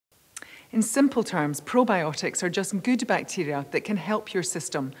In simple terms, probiotics are just good bacteria that can help your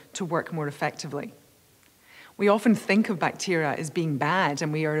system to work more effectively. We often think of bacteria as being bad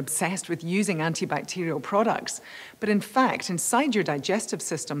and we are obsessed with using antibacterial products, but in fact, inside your digestive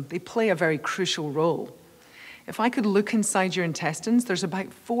system, they play a very crucial role. If I could look inside your intestines, there's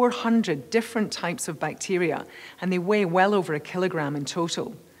about 400 different types of bacteria, and they weigh well over 1 kilogram in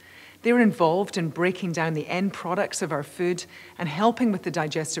total. They're involved in breaking down the end products of our food and helping with the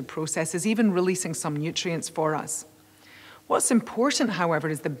digestive processes, even releasing some nutrients for us. What's important, however,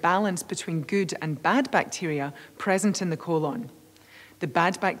 is the balance between good and bad bacteria present in the colon. The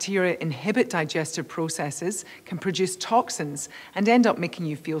bad bacteria inhibit digestive processes, can produce toxins, and end up making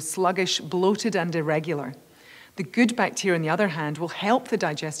you feel sluggish, bloated, and irregular. The good bacteria, on the other hand, will help the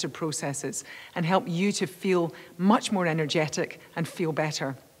digestive processes and help you to feel much more energetic and feel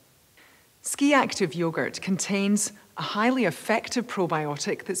better. Activ yogurt contains a highly effective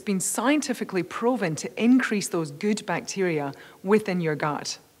probiotic that's been scientifically proven to increase those good bacteria within your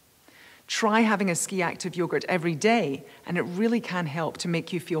gut. Try having a Activ yogurt every day, and it really can help to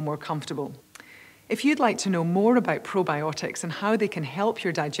make you feel more comfortable. If you'd like to know more about probiotics and how they can help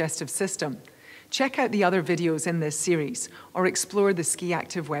your digestive system, check out the other videos in this series or explore the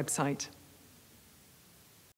Activ website.